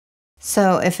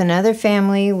So if another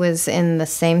family was in the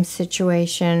same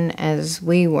situation as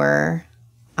we were,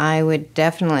 I would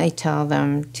definitely tell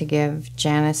them to give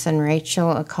Janice and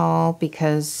Rachel a call,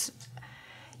 because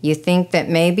you think that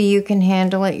maybe you can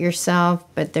handle it yourself,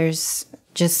 but there's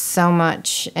just so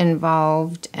much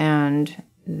involved, and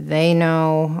they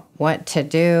know what to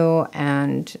do,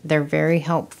 and they're very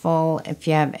helpful. If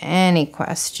you have any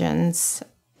questions,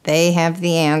 they have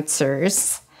the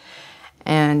answers,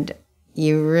 and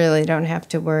you really don't have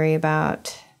to worry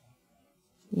about,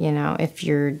 if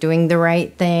you're doing the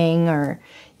right thing, or,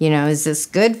 is this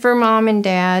good for mom and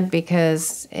dad?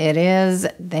 Because it is.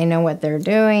 They know what they're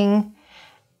doing,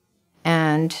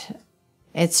 and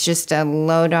it's just a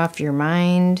load off your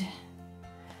mind.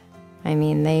 I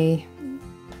mean, they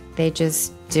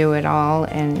just do it all,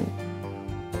 and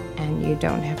you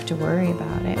don't have to worry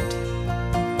about it.